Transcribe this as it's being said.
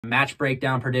Match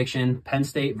breakdown prediction, Penn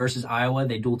State versus Iowa.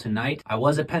 They duel tonight. I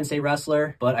was a Penn State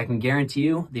wrestler, but I can guarantee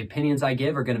you the opinions I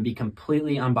give are going to be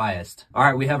completely unbiased. All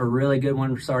right, we have a really good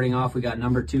one starting off. We got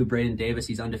number 2, Braden Davis.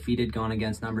 He's undefeated going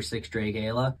against number 6, Drake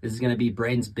Ayla. This is going to be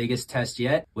Braden's biggest test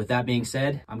yet. With that being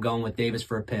said, I'm going with Davis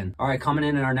for a pin. All right, coming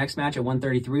in our next match at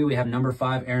 133, we have number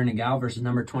 5, Aaron Nagao versus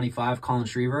number 25, Colin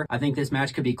Schriever. I think this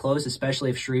match could be close,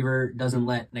 especially if Schriever doesn't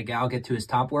let Nagao get to his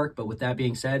top work. But with that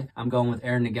being said, I'm going with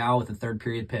Aaron Nagao with a third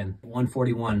period pin.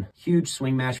 141. Huge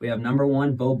swing match. We have number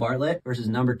 1, Bo Bartlett versus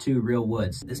number 2, Real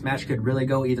Woods. This match could really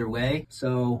go either way,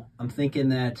 so I'm thinking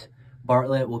that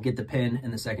Bartlett will get the pin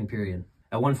in the second period.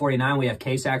 At 149, we have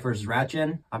Kasak versus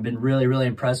Ratchin. I've been really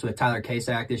impressed with Tyler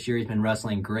Kasak this year. He's been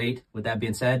wrestling great. With that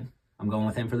being said, I'm going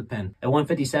with him for the pin. At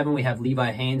 157, we have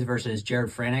Levi Haynes versus Jared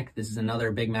Franek. This is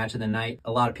another big match of the night.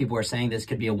 A lot of people are saying this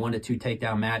could be a 1-2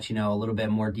 takedown match, you know, a little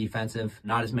bit more defensive,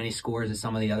 not as many scores as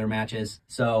some of the other matches.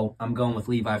 So I'm going with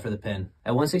Levi for the pin.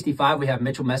 At 165, we have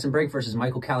Mitchell Messenbrink versus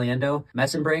Michael Caliendo.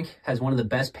 Messenbrink has one of the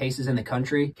best paces in the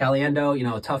country. Caliendo, you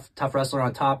know, a tough wrestler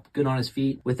on top, good on his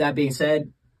feet. With that being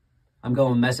said, I'm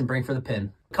going with Messenbrink for the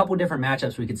pin. A couple different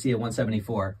matchups we could see at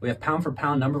 174. We have pound for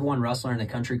pound number 1 wrestler in the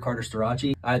country, Carter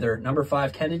Starachi, either number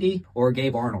 5 Kennedy or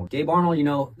Gabe Arnold. Gabe Arnold, you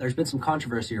know, there's been some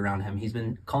controversy around him. He's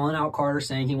been calling out Carter,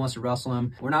 saying he wants to wrestle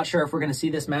him. We're not sure if we're going to see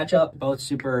this matchup. Both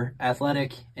super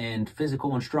athletic and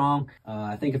physical and strong.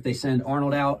 I think if they send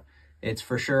Arnold out, it's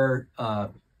for sure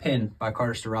pin by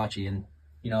Carter Starachi. And,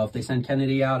 you know, if they send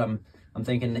Kennedy out, I'm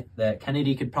thinking that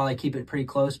Kennedy could probably keep it pretty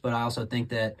close, but I also think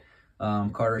that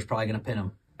Carter is probably going to pin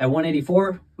him. At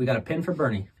 184, we got a pin for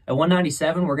Bernie. At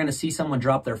 197, we're going to see someone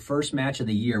drop their first match of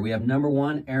the year. We have number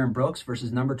 1, Aaron Brooks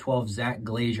versus number 12, Zach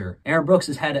Glazier. Aaron Brooks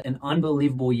has had an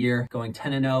unbelievable year, going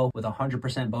 10-0 with a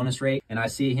 100% bonus rate, and I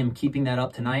see him keeping that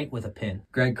up tonight with a pin.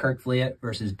 Greg Kirkfleet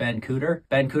versus Ben Cooter.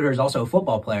 Ben Cooter is also a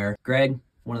football player. Greg,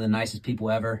 one of the nicest people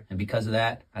ever, and because of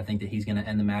that, I think that he's going to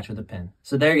end the match with a pin.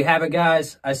 So there you have it,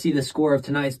 guys. I see the score of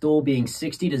tonight's duel being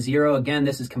 60-0. Again,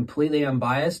 this is completely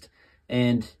unbiased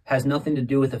and has nothing to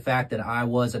do with the fact that I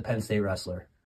was a Penn State wrestler.